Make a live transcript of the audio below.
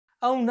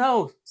Oh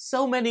no,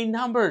 so many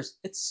numbers.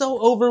 It's so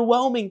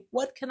overwhelming.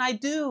 What can I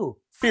do?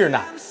 Fear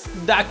not.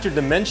 Dr.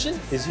 Dimension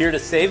is here to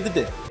save the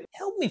day.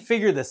 Help me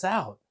figure this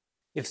out.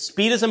 If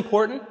speed is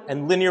important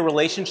and linear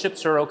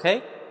relationships are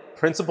okay,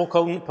 principal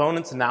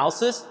components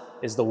analysis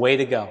is the way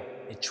to go.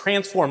 It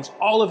transforms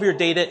all of your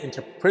data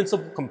into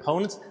principal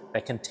components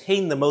that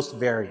contain the most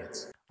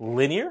variance.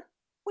 Linear?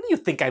 What do you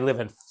think, I live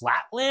in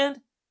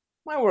flatland?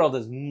 My world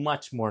is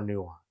much more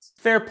nuanced.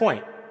 Fair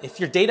point. If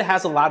your data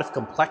has a lot of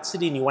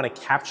complexity and you want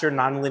to capture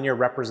nonlinear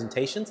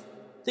representations,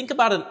 think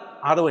about an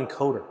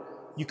autoencoder.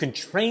 You can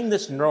train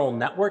this neural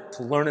network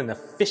to learn an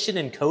efficient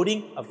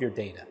encoding of your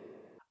data.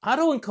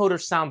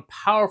 Autoencoders sound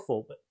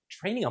powerful, but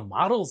training a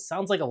model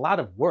sounds like a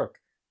lot of work.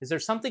 Is there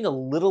something a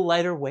little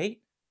lighter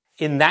weight?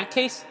 In that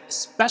case,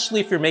 especially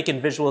if you're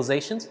making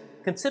visualizations,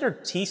 consider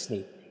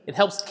TSNE. It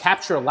helps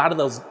capture a lot of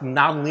those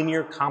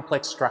nonlinear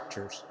complex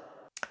structures.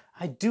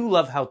 I do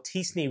love how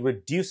TSNE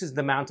reduces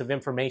the amount of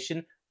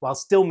information while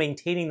still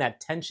maintaining that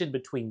tension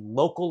between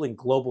local and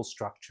global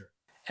structure.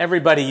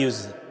 Everybody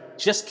uses it.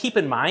 Just keep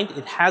in mind,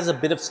 it has a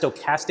bit of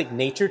stochastic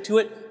nature to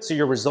it, so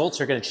your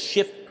results are going to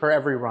shift per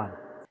every run.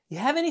 You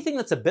have anything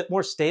that's a bit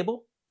more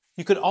stable?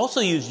 You could also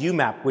use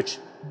UMAP, which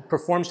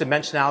performs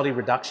dimensionality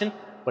reduction,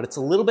 but it's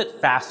a little bit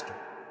faster.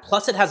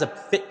 Plus, it has a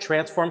fit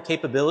transform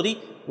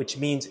capability, which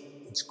means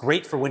it's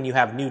great for when you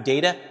have new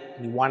data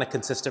and you want a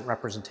consistent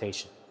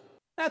representation.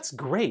 That's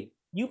great.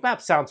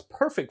 UMAP sounds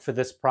perfect for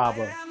this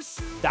problem.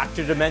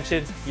 Dr.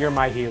 Dimension, you're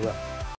my hero.